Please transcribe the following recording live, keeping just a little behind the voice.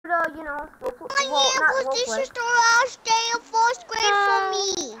this is the last day of 4th grade for me.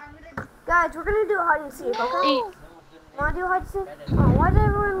 Guys, we're gonna do hide and seek, okay? No. Wanna do hide and seek? Oh, why is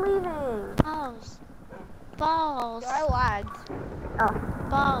everyone leaving? Balls. Balls. I lagged. Oh.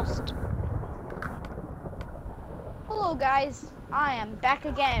 Balls. Hello guys, I am back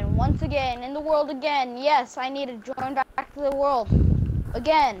again, once again, in the world again. Yes, I need to join back to the world.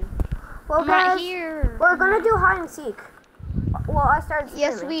 Again. Well, I'm right guys, here. we're gonna do hide and seek. Well, I started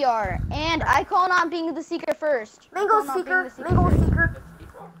streaming. Yes, we are. And I call on being the seeker first. Mango seeker. Mango seeker.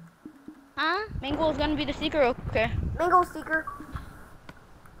 Huh? Mango is gonna be the seeker, okay. Mango seeker.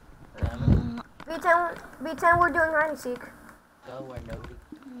 B10, we're doing hide and seek. Go where nobody.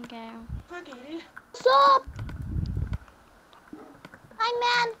 Okay. What's up?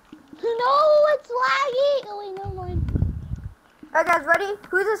 Hi, man. No, it's laggy. Oh, wait, no mind. Alright, guys, ready?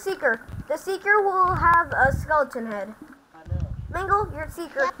 Who's a seeker? The seeker will have a skeleton head. Mango, you're a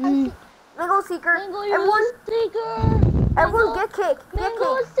seeker. Mango seeker. Mango, you're Everyone, a seeker. everyone, get cake. Get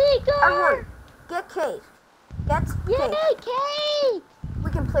Mango cake. seeker. Everyone, get cake. Get cake. Yay, cake.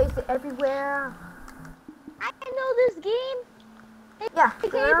 We can place it everywhere. I know this game. Yeah.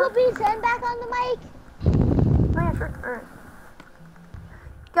 Can you put B10 back on the mic? Oh, yeah, sure. Alright.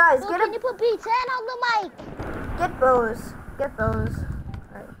 Guys, So get can you put B10 on the mic? get bows. Get bows.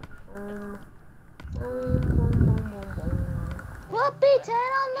 Alright. Put B10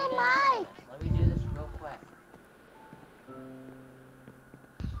 on the mic. Let me do this real quick.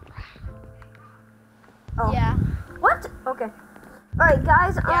 Oh. Yeah. What? Okay. Alright,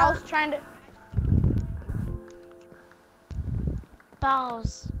 guys. Yeah, I was trying to.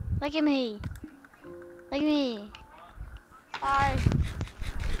 Balls. Look at me. Look at me. Hi.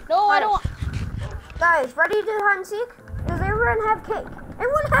 No, I don't. Guys, ready to do hide and seek? Does everyone have cake?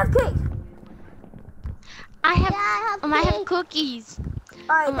 Everyone have cake. I have. Yeah, I have cookies.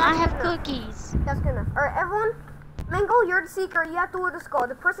 Alright, I have cookies. That's good enough. Alright, everyone. Mango, you're the seeker. You have the wither skull.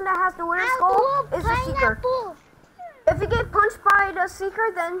 The person that has the wither skull is the seeker. If you get punched by the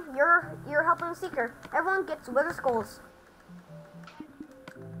seeker, then you're helping the seeker. Everyone gets wither skulls.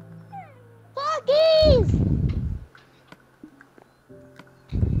 Cookies.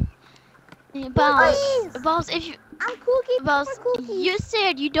 Balls, if you I'm cookie. Balls, Cookies. you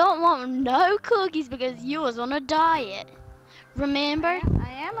said you don't want no cookies because you was on a diet. Remember? I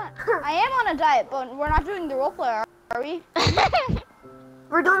am on a diet, but we're not doing the role play, are we?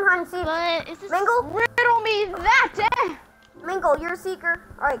 We're doing hide and seek. But is this Mango, Riddle me that, eh? Mango, you're a seeker.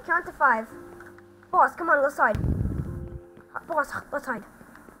 Alright, count to 5. Boss, come on, let's hide. Boss, let's hide.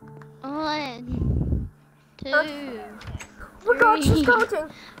 1, 2, Oh my god, she's 3, counting.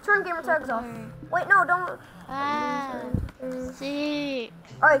 Turn gamer tags off. Wait, no, don't. 5, 6,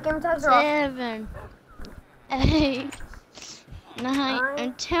 Alright, gamer tags are off. 7, 8, 9.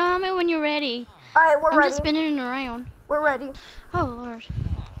 And tell me when you're ready. Alright, we're I'm ready. just spinning it around. We're ready. Oh Lord.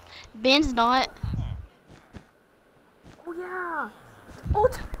 Ben's not. Oh yeah.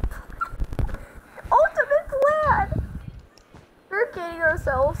 Ultimate plan. We're getting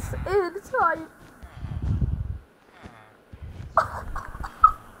ourselves inside.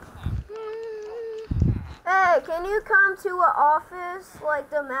 Hey, can you come to an office, like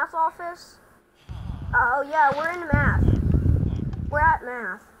the math office? Oh yeah, we're in math. We're at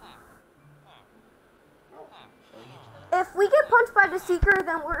math. If we get punched by the seeker,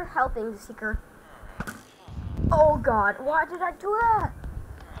 then we're helping the seeker. Oh god, why did I do that?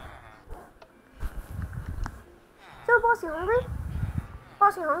 So, boss, you hungry?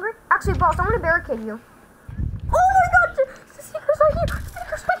 Boss, you hungry? Actually, boss, I'm gonna barricade you. Oh my god, the seeker's right here! The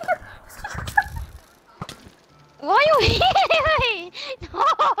seeker's right here! The seeker's right here! Why are you hitting me? No.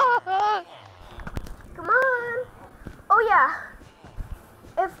 Come on! Oh yeah.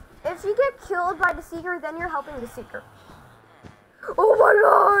 If you get killed by the seeker, then you're helping the seeker. Oh my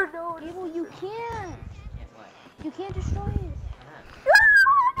god, no! Evil, you can't. You can't destroy it.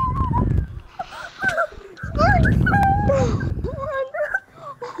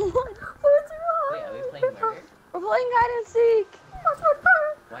 What's wrong? Wait, are we playing murder? We're playing hide and seek.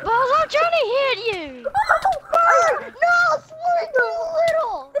 Balls, I'm trying to hit you. No, Spark, you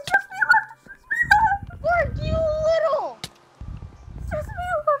little. It's just me left. Spark, you little. It's just me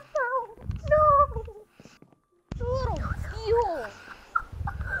left now. No. You little evil.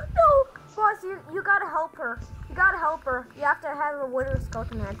 No. Boss, you gotta help her. You gotta help her. You have to have a wither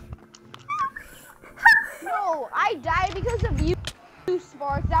skeleton head. No, I died because of you,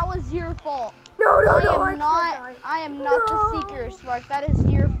 Spark. That was your fault. No, I am not No. the seeker, Spark. That is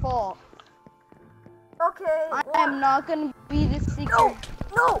your fault. Okay. I am not gonna be the seeker.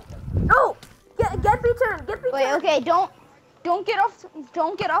 No. Get B-turn. Get B-turn. Wait, okay, don't Don't get off.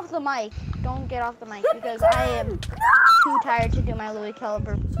 Don't get off the mic. Don't get off the mic because I am too tired to do my Louis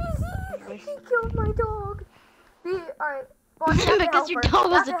Caliber. Cheesy, he killed my dog. Alright. Boss, you have to Because help your her. dog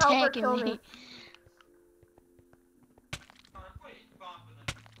You was have to help her kill attacking me.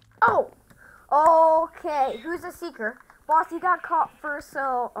 Oh. Okay. Who's the seeker? Boss, you got caught first,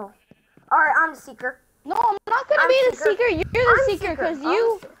 so. Oh. Alright, I'm the seeker. No, I'm not gonna be the seeker. You're the seeker because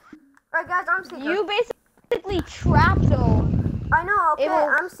Alright, guys, I'm seeker. you basically trapped them. I know. Okay, Abel,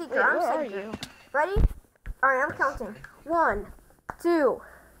 I'm seeker. wait, I'm where seeker. are you? Ready? Alright, I'm counting. 1, 2,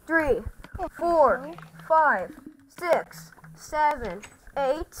 3, 4, 5, 6, 7,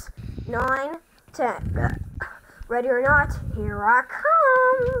 8, 9, 10. Ready or not, here I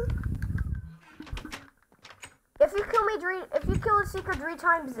come. If you kill a seeker 3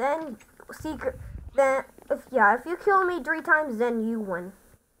 times, then if you kill me 3 times, then you win.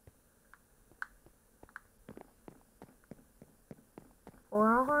 Where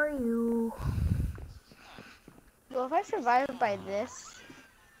are you? Well, if I survive by this,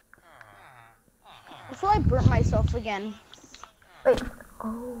 before I burnt myself again. Wait.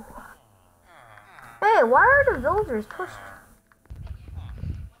 Oh. Hey, why are the villagers pushed?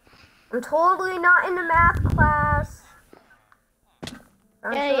 I'm totally not in the math class.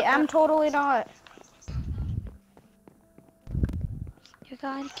 Hey, I'm totally not. You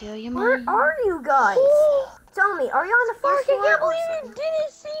gotta kill your Where mom. are you guys? Tell me, are you on the Mark, first I floor? can't believe you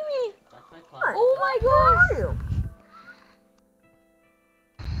didn't see me. That's my What? clock. Oh my Where gosh. are you?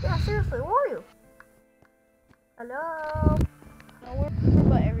 Yeah, seriously, where are you? Hello? Nowhere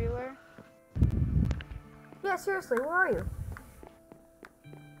but everywhere. Yeah, seriously, where are you?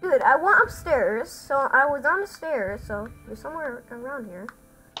 Dude, I went upstairs, so I was on the stairs, so you're somewhere around here.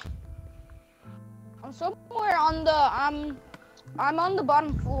 I'm somewhere on the I'm on the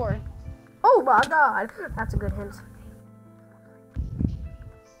bottom floor. Oh my god, that's a good hint.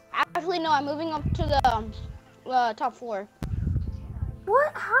 Actually, no, I'm moving up to the top floor.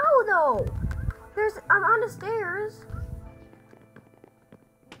 What? How though? I'm on the stairs.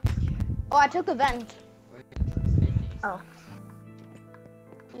 Oh, I took a vent. Oh.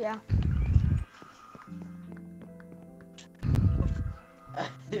 Yeah.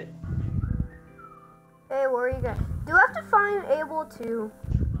 Hey, where are you guys? Do I have to find Abel too?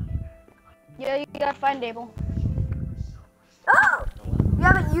 Yeah, you gotta find Abel. Oh!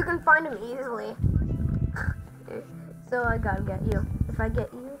 Yeah, but you can find him easily. So I gotta get you. If I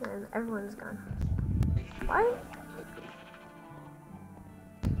get you, then everyone's gone. Why?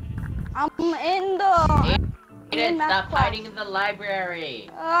 I'm in the. Aiden, math stop class. hiding in the library.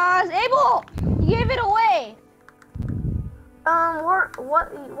 Abel, you gave it away.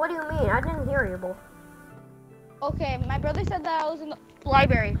 What do you mean? I didn't hear Abel. Okay, my brother said that I was in the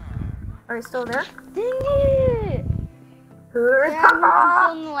library. Are you still there? Dang it! Yeah,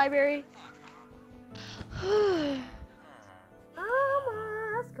 I'm still in the library.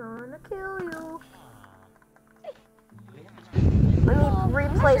 Mama's gonna kill you. We Let I'm me not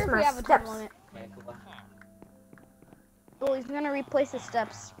replace sure if we my have a time steps. limit. have to- Oh, he's gonna replace the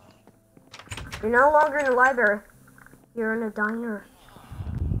steps. You're no longer in the library. You're in a diner.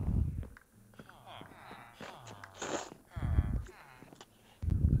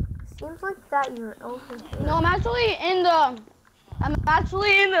 Seems like that you're over here. No, I'm actually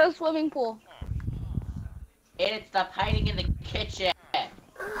in the swimming pool. Aiden, stop hiding in the kitchen.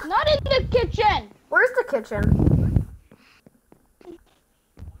 Not in the kitchen. Where's the kitchen?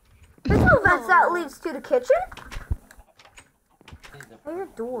 There's no vents that leads to the kitchen. Where's your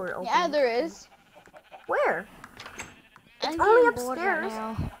door open? Yeah, there is. Where? I'm only getting bored right upstairs.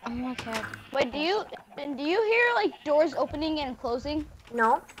 now. I'm like, Wait, do you hear like doors opening and closing?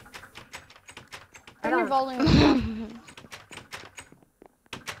 No. I Turn your don't. volume down.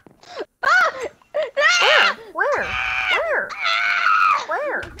 Ah! Where? Where?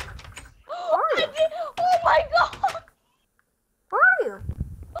 Where? Oh, you? oh my god! Where are you?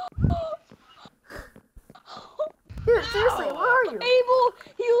 Dude, seriously, where are you? Abel,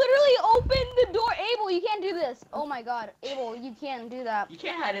 he literally opened the door. Abel, you can't do this. Oh my god, Abel, you can't do that. You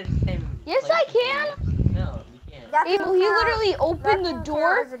can't hide in the same Yes, place I as can. me. No, you can't. That Abel, can he count. literally opened That the can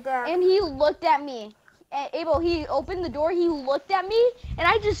door count as a death. and he looked at me. And Abel, he opened the door, he looked at me, and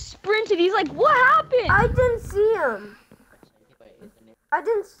I just sprinted. He's like, what happened? I didn't see him. Wait, isn't it? I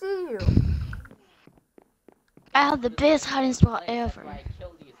didn't see you. I have the best hiding spot Like, that's ever. why I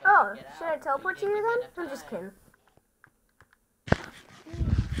killed you, so Oh, I could get should I out. teleport You to didn't you give me then? I'm enough just time. kidding.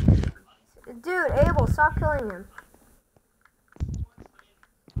 Dude, Abel, stop killing him.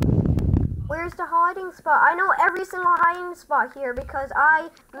 Where's the hiding spot? I know every single hiding spot here because I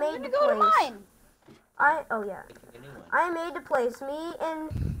I'm made gonna the go to place. mine. Oh yeah. Make a new one. I made the place. Me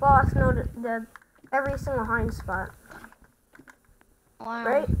and Boss know the every single hiding spot. Wow.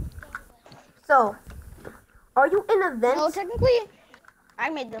 Right? So, are you in a vent? No, technically, I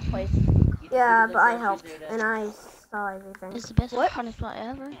made this place. Yeah, but I helped and I saw everything. It's the best What? hiding spot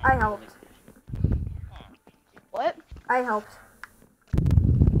ever. I helped. What? I helped.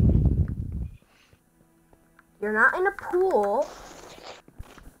 You're not in a pool.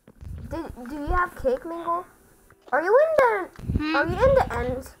 Do you have cake, Mingle? Are you in the? Are you in the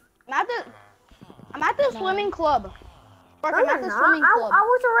end? I'm at the swimming club. Mark, I'm No, at you're the not. swimming club. I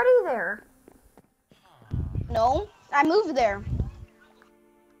was already there. No, I moved there.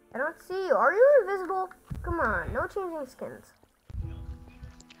 I don't see you. Are you invisible? Come on, no changing skins.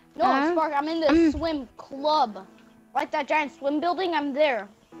 No, Spark, I'm in the swim club. Like that giant swim building, I'm there.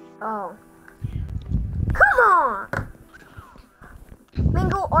 Oh. Come on!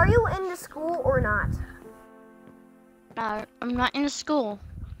 Mingle, are you in the school or not? No, I'm not in the school.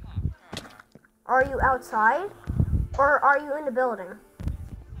 Are you outside? Or are you in the building?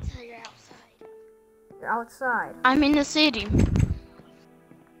 So you're outside. You're outside. I'm in the city.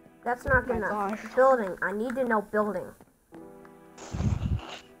 That's not good Oh my enough. gosh. Building. I need to know building.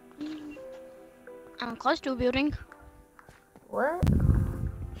 I'm close to a building. What?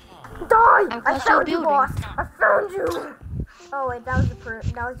 Die! I'm I close to a found you, building. boss! I found you! Oh wait, that was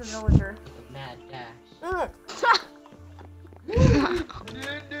the villager. Mad dash. Dang it! Do.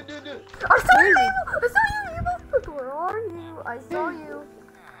 I saw you, Abel! I saw you, Abel! Where are you? I saw you.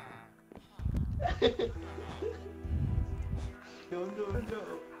 No.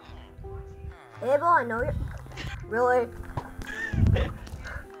 Abel, I know you. Really?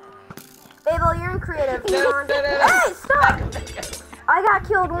 Abel, you're in creative. Come on. Hey, stop! I got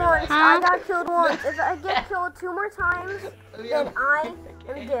killed once. I got killed once. If I get killed 2 more times, then I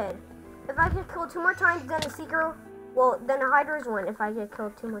am dead. If I get killed 2 more times, then the seeker, well, then the hiders win. If I get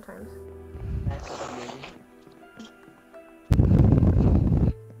killed 2 more times.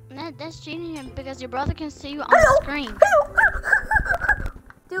 That's cheating because your brother can see you on the screen.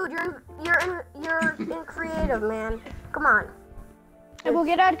 Dude, you're in creative, man. Come on. Hey, we'll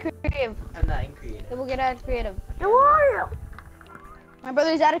get out of creative. I'm not in creative. Hey, we'll get out of creative. Who are you? My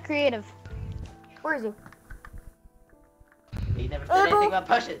brother's out of creative. Where is he? He never said anything about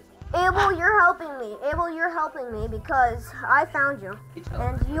pushes. Abel, you're helping me. Abel, you're helping me because I found you,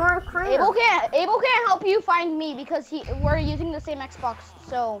 and you're in creative. Abel can't help you find me because we're using the same Xbox.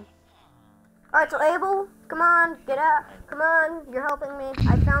 So. All right, so Abel, come on, get out. Come on, you're helping me.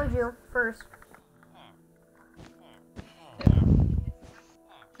 I found you first.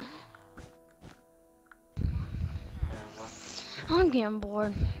 I'm getting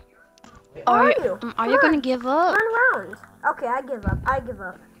bored. Where Are are you? you? Are you gonna give up? Run around. Okay, I give up. I give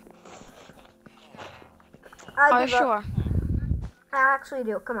up. Are you sure? I actually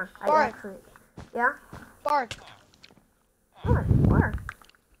do. Come on. Bark. Yeah? Bark. Where?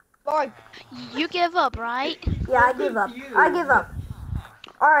 Bark. You give up, right? Yeah, I give up. I give up.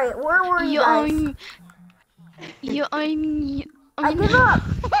 All right, where were you guys? I give up.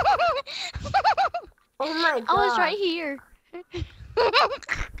 Oh my god. I was right here.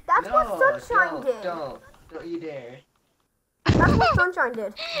 That's what Sunshine did. Don't you dare. That's what Sunshine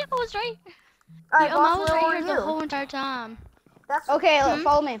did. I was right. All right, I boss, was where right were here the you? whole entire time. That's Okay,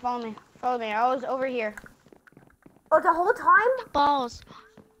 follow me. I was over here. Oh, the whole time? Boss.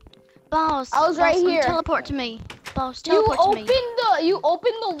 I was right here. Teleport to me. Boss, You teleport to me.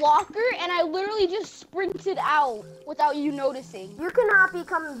 opened the locker and I literally just sprinted out without you noticing. You cannot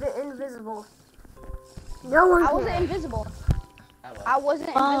become invisible. No one I can. wasn't invisible. I wasn't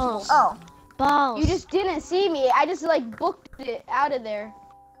invisible. Oh. Boss. You just didn't see me. I just like booked it out of there.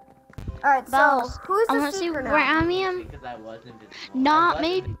 All right, so Boss, who's I the want to see seeker where now? I am. Because I was invisible. Not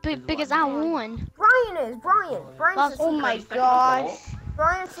me, because I won. Brian is. Brian's Boss, the Oh seeker. my gosh.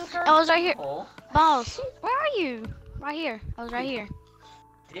 Brian's seeker. I was right here. Oh, Boss, where are you? Right here. I was right here.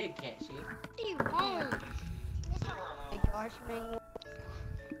 dig, can't she? You won. Oh my gosh, man.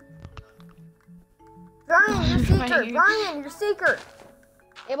 Brian, you're seeker. Right here. Brian, you're seeker.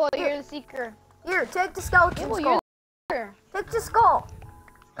 Abel, you're the seeker. Here, take the skeleton Abel, skull. you're the seeker. Take the skull.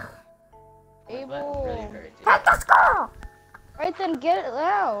 My butt really Abel. hurts. Take the skull. Right then, get it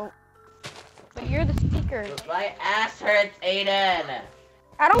out. But you're the seeker. But my ass hurts, Aiden.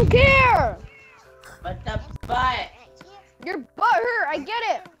 I don't care. But the butt. Your butt hurt. I get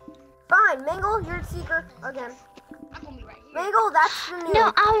it. Fine, Mangle, you're the seeker again. Mangle, that's the new.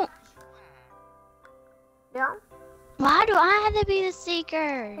 No, I won't. Yeah? Why do I have to be the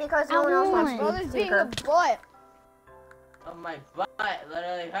seeker? Because I no one else wants won. to be Brother's the being seeker. a butt. Oh, my butt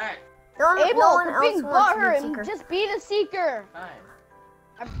literally hurts. No Abel, one quit else being wants to be butthurt the and seeker. just be the seeker. Fine.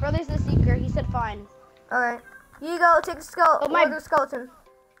 My brother's the seeker. He said fine. Alright. You go take a skeleton. But Order skeleton.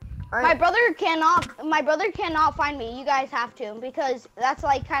 My Alright. brother cannot find me. You guys have to because that's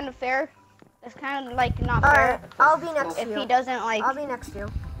like kind of fair. It's kind of like not Alright. fair I'll be next to if you. he doesn't like. I'll be next to you.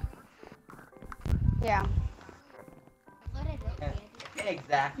 Yeah.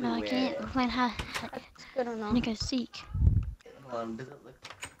 Exactly. No, I where. can't find how That's good enough. to go seek. Hold on, does it look?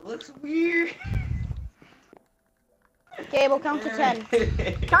 It looks weird. Okay, we'll count to 10.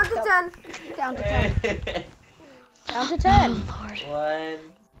 Count to 10. Count to 10. Count to Oh 10. Lord.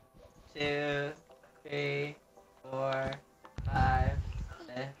 1, 2, 3, 4, 5,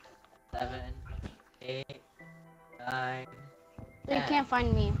 6, 7, 8, 9. So you can't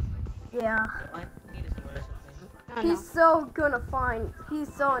find me. Yeah. I need a sword or something. I don't know.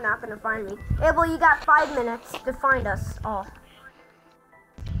 He's so not gonna find me. Abel, you got 5 minutes to find us all.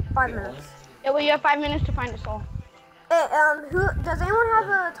 5 minutes. Yeah, well, you have 5 minutes to find us all. Hey, does anyone have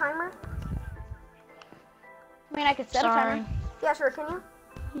a timer? I mean, I could set a Sorry. timer. Yeah, sure, can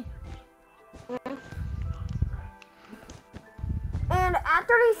you? And at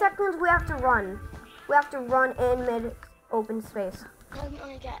 30 seconds, we have to run. We have to run in mid open space.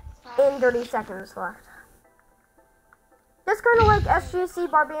 In 30 seconds left. Just kind of like SGC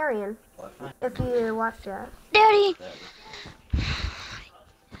Barbarian, if you watched that. Daddy!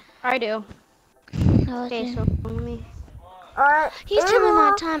 I do. No, Okay, so let me. Alright, he's telling my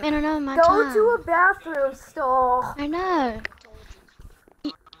Abel, time and I know my go time. to a bathroom stall. I know.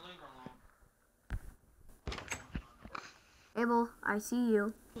 Abel, I see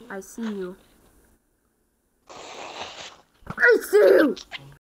you. I see you. I see you!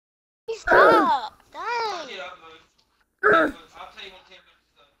 Stop!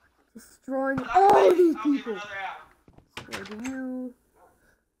 Destroying all these people. Destroyed you.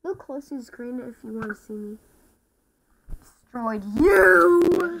 Look close to the screen if you want to see me. Destroyed you!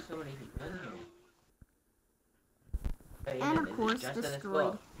 There's so many people in here. Hey, And Ian, of course, just in this destroyed.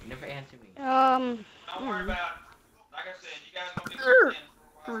 book. You never answer me. Um. Don't worry about it. Like I said, you guys gonna be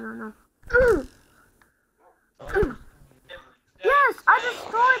No. Oh, Yes, I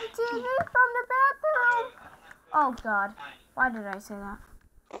destroyed the TV from the bathroom. Oh God, why did I say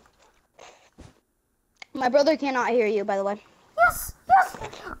that? My brother cannot hear you, by the way. Yes.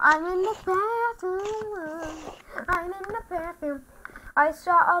 I'm in the bathroom. I'm in the bathroom. I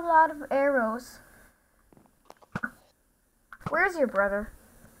shot a lot of arrows. Where's your brother?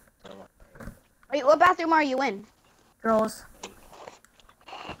 Wait, what bathroom are you in? Girls.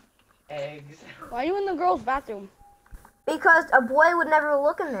 eggs. Why are you in the girls' bathroom? Because a boy would never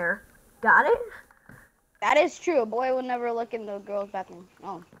look in there. Got it? That is true. A boy would never look in the girls' bathroom.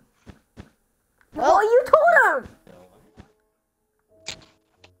 Oh. Well, you told him.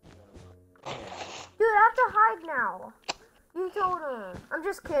 Dude, I have to hide now. You told him. I'm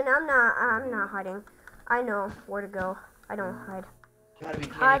just kidding. I'm not hiding. I know where to go. I don't hide. You gotta be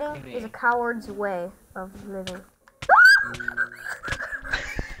kidding Hiding me. is a coward's way of living.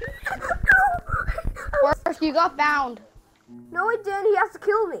 First, you got found. No, he didn't. He has to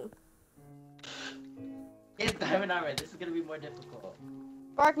kill me. It's diamond armor. This is gonna be more difficult.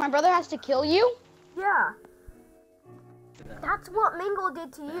 Bark, my brother has to kill you? Yeah. That's what Mingle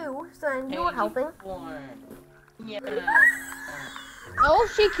did to you, so then you were helping. Yeah. No,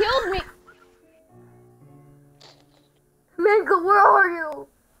 she killed me. Mingle, where are you?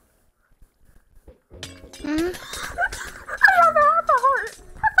 Hmm? I have a heart.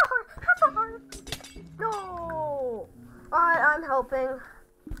 Have a heart. No. Alright, I'm helping.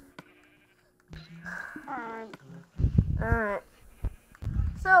 Alright.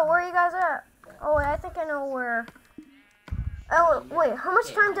 So, where are you guys at? Oh, wait, I think I know where. Oh, wait, how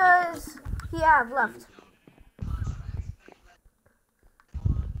much time does he have left?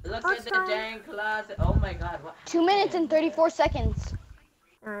 Look First at the time. dang closet. Oh my god, what 2 minutes and 34 seconds.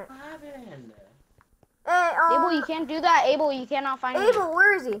 Alright. What happened? Hey, Abel, you can't do that. Abel, you cannot find me. Abel,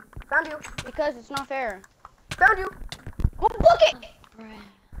 where is he? Found you. Because it's not fair. Found you. Oh, look it!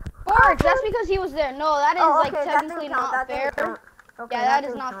 Bark, that's because he was there. No, that is Oh, like okay, that technically didn't count. not That didn't fair. count. Okay, Yeah, that is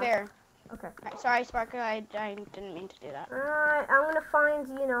didn't not count. fair. Okay. Right, sorry, Sparker, I didn't mean to do that. Alright, I'm gonna find,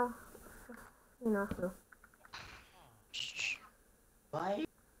 you know who. Why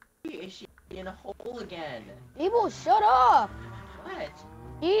is she in a hole again? Abel, shut up! What?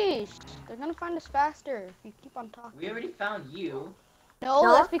 Yeesh, they're gonna find us faster if you keep on talking. We already found you. No,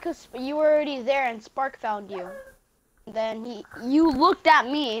 No? that's because you were already there and Spark found you. Then you looked at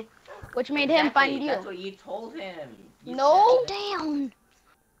me, which made him Exactly, find you. That's what you told him. You No. said- Down!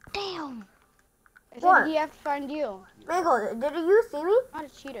 Down! I said What? he have to find you. Mingle, did you see me? Not a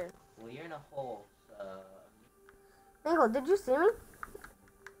cheater. Well, you're in a hole, so... Mango, did you see me?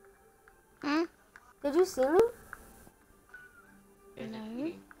 Hmm? Did you see me? Here's No. a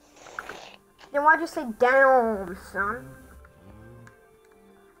key. Then why'd you say down, son?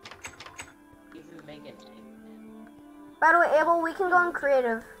 Even make it... By the way, Abel, we can go in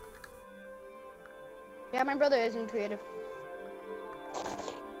creative. Yeah, my brother isn't creative.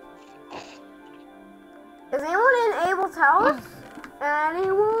 Is anyone in Abel's house?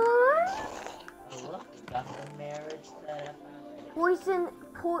 Anyone? Oh, look, we got the marriage set up already. Poison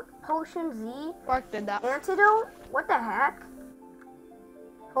potion Z Mark did that. antidote? What the heck?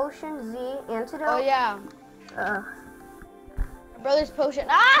 Potion Z antidote? Oh yeah, Uh, my brother's potion.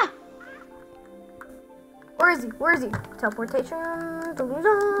 Ah! where is he? Where is he? Teleportation.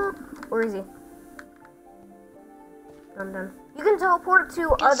 Where is he? Dun dun. You can teleport to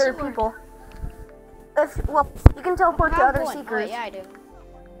Yes, other sword. people. Well, you can teleport to Have other one. seekers. Oh, yeah, I do.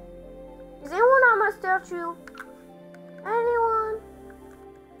 Is anyone on my statue? Anyone?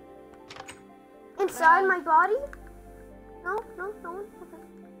 Inside my body? No, no, no one.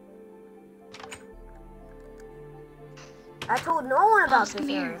 Okay. I told no one about Balls, this come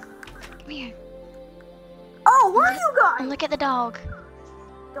here. area. Come here. Oh, where are you And guys? look at the dog.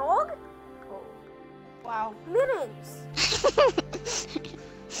 Dog? Wow. Mittens.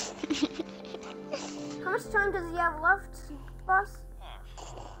 How much time does he have left, boss?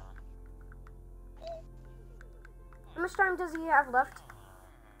 How much time does he have left?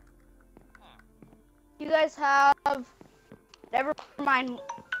 You guys have. Never mind.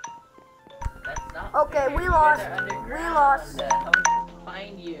 That's not Okay, fair. we You lost. guys are We underground. lost. How did we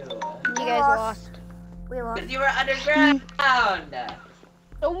find you? You guys lost. lost. We lost. Because you were underground!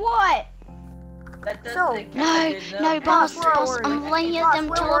 So what? That doesn't So- count. No, There's no, boss, where boss, are I'm you? letting Boss, them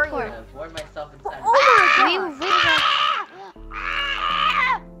where were teleport. you? I've worn myself inside. Oh We, my we,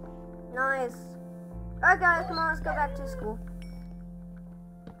 god! Nice. Alright guys, come on, let's go back to school.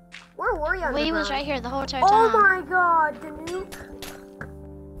 Where were you? we was underground? right here the whole entire Oh time. my god, the nuke.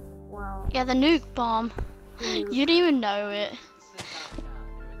 Wow. Yeah, the nuke bomb. Nuke. You didn't even know it.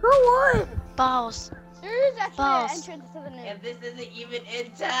 Who would? Boss. There is actually Boss. an entrance to the new. And this isn't even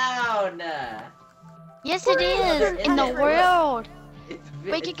in town! Yes, Where it is is. it? In the It's- world. It's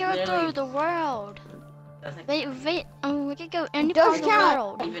We could go through the world. Doesn't We could go any does part of the count.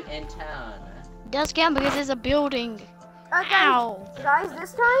 world. even in town. Does count because it's a building. Alright Ow. guys,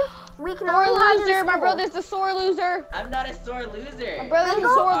 this time we can Sore only hide in loser. My school. brother's the sore loser. I'm not a sore loser. My brother's a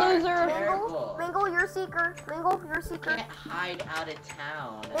Mingle? sore Are loser. terrible. Mingle, you're a seeker. Mingle, you're a You seeker. can't hide out of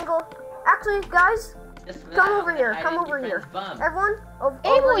town. Mingle. Actually, guys, Just for come that, over I'm here. gonna Come hide in over your here. friend's bum. Everyone, over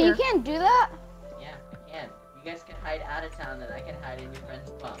Abel, here. you can't do that. Yeah, I can. You guys can hide out of town, then I can hide in your friend's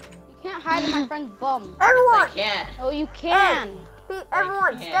bum. You can't hide in my friend's bum. I Everyone, can't. Oh, you can.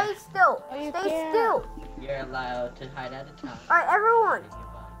 everyone, I stay can't. still. Oh, you Stay can't. still. You're allowed to hide out of town. Alright, everyone. In your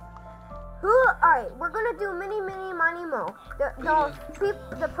bum. Alright, we're gonna do mini, miny, mo.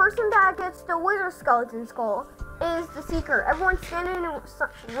 The person that gets the wizard skeleton skull is the seeker. Everyone stand in a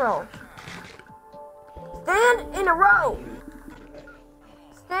row. Stand in a row.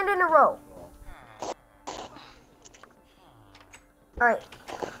 Stand in a row. Alright.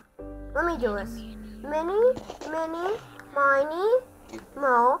 Let me do this. Mini, miny,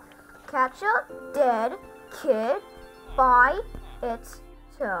 mo. Catch a dead kid by its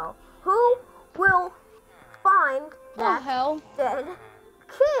toe. Who will find Oh that hell. dead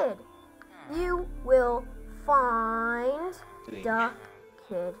kid? You will find the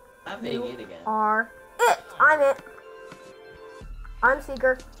kid. I'm being it again. Are it. I'm it. I'm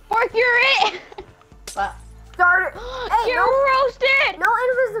Seeker. Mark, you're it. But Start it. Hey, You're roasted. no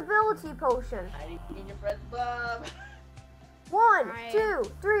invisibility potion. hiding in your friend's bum. 1, Right. 2,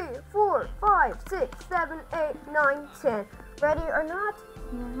 3, 4, 5, 6, 7, 8, 9, 10. Ready or not?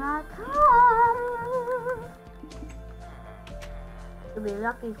 Here I come. You'll be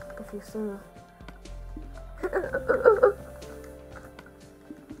lucky if you see me.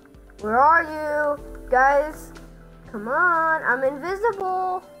 Where are you? Guys, come on. I'm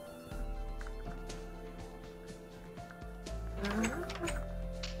invisible.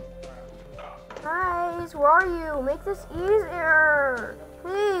 Guys, where are you? Make this easier.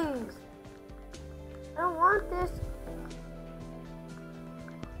 Please. I don't want this.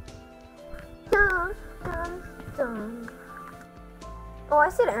 Dun, dun, dun. Oh, I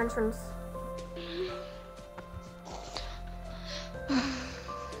see the entrance.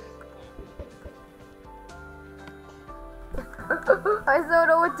 I don't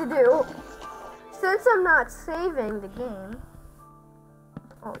know what to do. Since I'm not saving the game.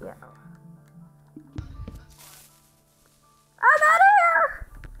 Oh, yeah. I'm out of here!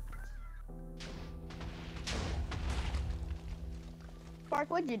 Spark,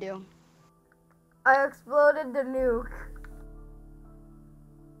 what'd you do? I exploded the nuke.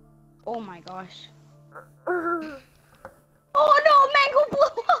 Oh my gosh. Oh no, Mango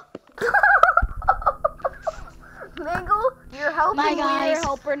blew up! Mango, you're helping My me. guys. You're a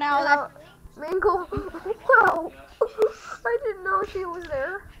helper now. That Mango, wow. I didn't know she was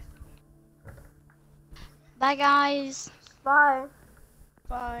there. Bye, guys. Bye.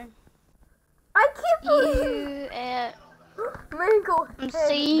 Bye. I can't believe You at. Mango. I'm hid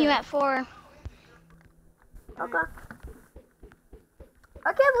seeing you there. at 4. Okay.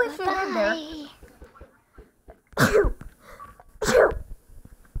 I can't believe she hid there. Bye.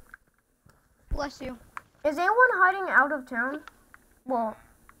 Bless you. Is anyone hiding out of town? Well,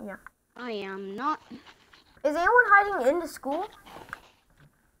 yeah. I am not. Is anyone hiding in the school?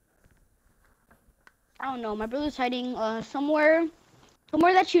 I don't know. My brother's hiding somewhere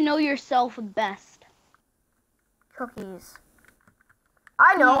that you know yourself best. Cookies.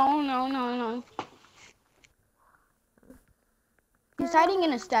 I know. No. He's hiding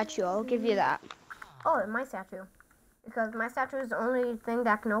in a statue. I'll give you that. Oh, in my statue. Because my statue is the only thing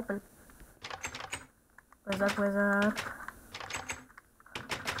that can open. What's up, what's up?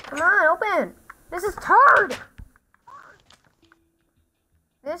 Come on, open! This is Turd!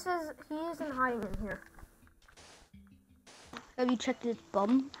 He isn't hiding in here. Have you checked his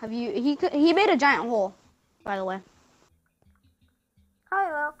bum? Have you? He made a giant hole, by the way. Hi,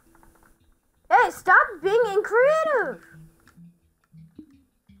 hello. Hey, stop being creative!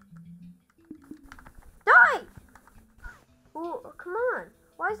 Die! Ooh, come on.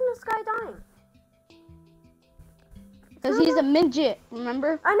 Why isn't this guy dying? Because he's a midget,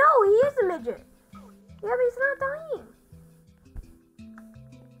 remember? I know, he is a midget. Yeah, but he's not dying.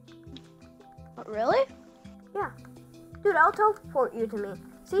 But really? Yeah. Dude, I'll teleport you to me.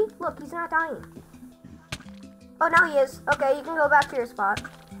 See? Look, he's not dying. Oh, now he is. Okay, you can go back to your spot.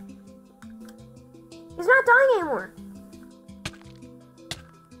 He's not dying anymore.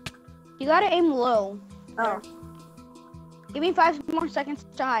 You gotta aim low. Oh. Give me 5 more seconds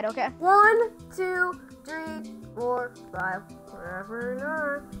to hide, okay? 1, 2, 3, 4, 5. Wherever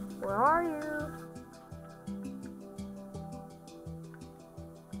not. Where are you?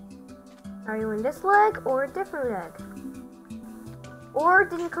 Are you in this leg or a different leg? Or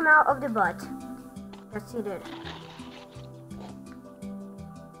did you come out of the butt? Yes, you did.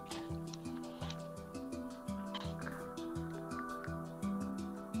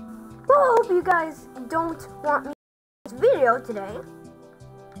 Well, I hope you guys don't want me to this video today.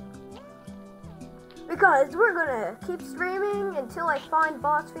 Because we're gonna keep streaming until I find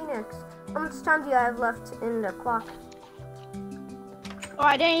Boss Phoenix. How much time do you have left in the clock? Oh,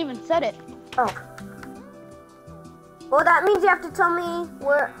 I didn't even set it. Oh. Well, that means you have to tell me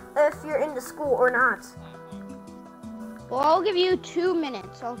if you're in the school or not. Well, I'll give you 2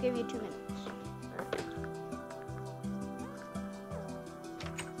 minutes.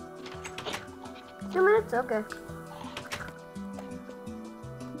 2 minutes? Okay.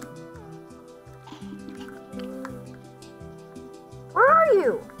 Where are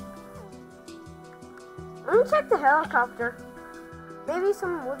you? Let me check the helicopter. Maybe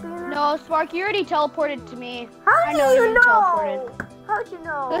someone would be in there. No, Spark, you already teleported to me. How I do know you you know? teleported. How'd you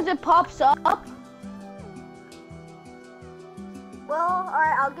know? Because it pops up, Well,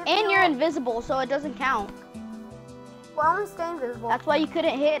 alright, I'll give you. and you're invisible, so it doesn't count. Well, I'm gonna stay invisible. That's why you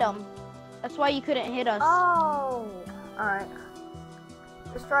couldn't hit him. That's why you couldn't hit us. Oh. Alright.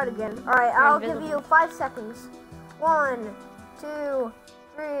 Let's try it again. Alright, I'll give invisible. you 5 seconds. 1, 2,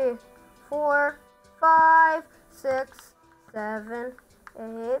 3, 4, 5, 6, 7,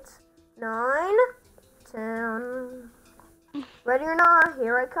 8, 9, 10. Ready or not,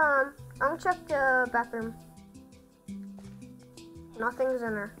 here I come. I'm gonna check the bathroom. Nothing's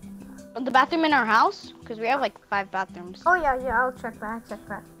in there. The bathroom in our house? Because we have like 5 bathrooms. Oh yeah, I'll check that,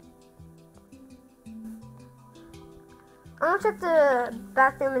 I'm gonna check the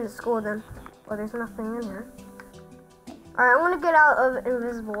bathroom in the school then. Oh, there's nothing in there. Alright, I'm gonna get out of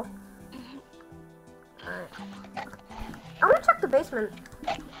invisible. Alright. I'm gonna check the basement.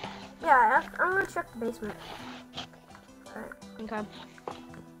 Yeah, I'm gonna check the basement. Alright. Okay.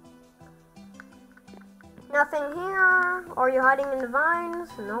 Nothing here. Are you hiding in the vines?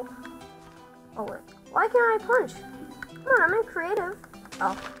 Nope. Oh wait. Why can't I punch? Come on, I'm in creative.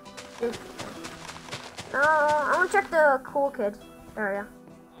 Oh. Dude. No, I want to check the cool kid area.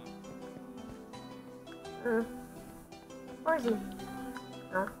 Where is he?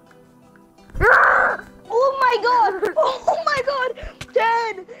 No. Oh my god! Oh my god!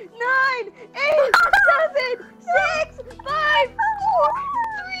 10, 9, 8, 7, 6, 5, 4,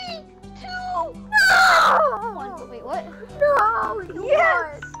 3, 2, 1. Wait, what? No! No, you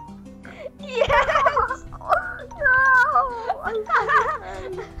Yes! won. Yes! No! I'm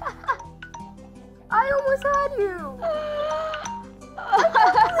sorry. I almost had you.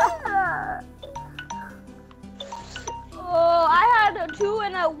 Yeah. Oh, I had a 2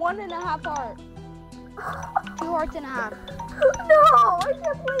 and a 1.5 heart. 2 hearts and a half. No, I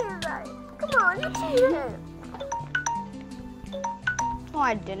can't believe that. Come on, you cheated. Oh,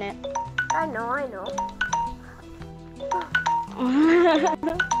 I didn't. I know. I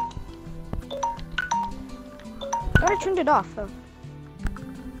already turned it off, though.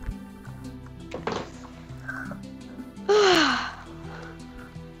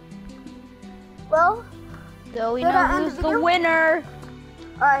 Well, So we Did I know end who's the the video? winner.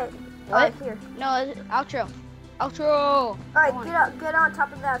 alright. What? Alright, here. No, it's outro. Outro. Alright, Come on. get on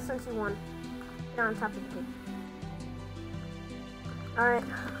top of that since you won. Get on top of the cake. Alright,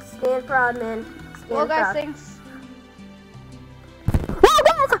 stand proud, man. Stand Well, guys, proud. thanks. Well,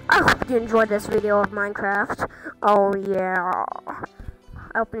 guys, I hope you enjoyed this video of Minecraft. Oh, yeah.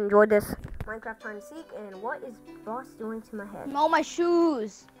 I hope you enjoyed this Minecraft hide and seek. And what is Boss doing to my head? Smell my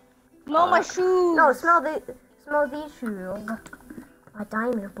shoes. Smell my shoes. No, smell these shoes. My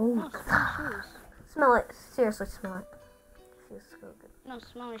diamond boots. Smell it. Seriously, smell it. Feels so good. No,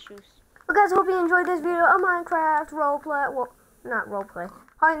 smell my shoes. Well, guys, hope you enjoyed this video of Minecraft roleplay. Well, not roleplay.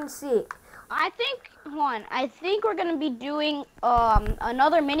 Hide and seek. I think we're gonna be doing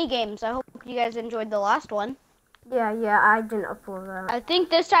another mini games. I hope you guys enjoyed the last one. Yeah, I didn't upload that. I think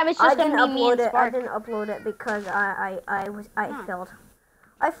this time it's I just didn't gonna be me and upload it. I Spark. didn't upload it because I failed.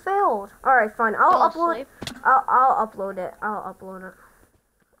 I failed. All right, fine. I'll Fell upload. asleep. I'll upload it.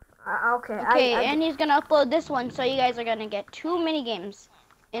 Okay. Okay, I and he's gonna upload this one, so you guys are gonna get 2 mini games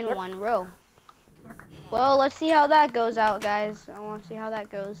in one row. Well, let's see how that goes out, guys. I want to see how that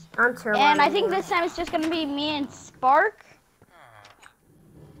goes. I'm terrible. And at I think it. this time it's just gonna be me and Spark.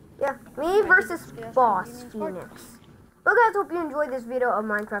 Yeah, me versus it's just Boss me and Spark. Phoenix. Well, guys, hope you enjoyed this video of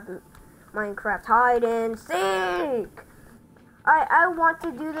Minecraft hide and seek. I want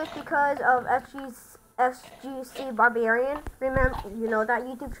to do this because of SGC Barbarian. Remember, you know that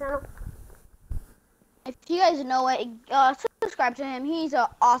YouTube channel? If you guys know it, subscribe to him. He's an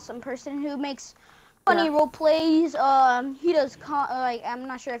awesome person who makes funny Yeah. role plays. He does I'm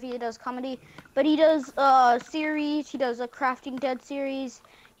not sure if he does comedy, but he does series. He does a Crafting Dead series.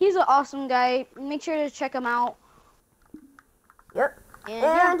 He's an awesome guy. Make sure to check him out. Yep.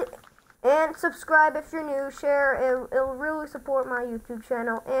 And, And subscribe if you're new. Share. It'll really support my YouTube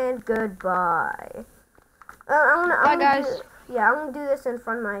channel. And goodbye. Bye, guys. I'm gonna do this in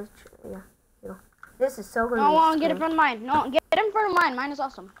front of my. This is so gonna no, be I want to get in extreme. front of mine. No, get in front of mine. Mine is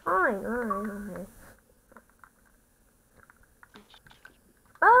awesome. Alright.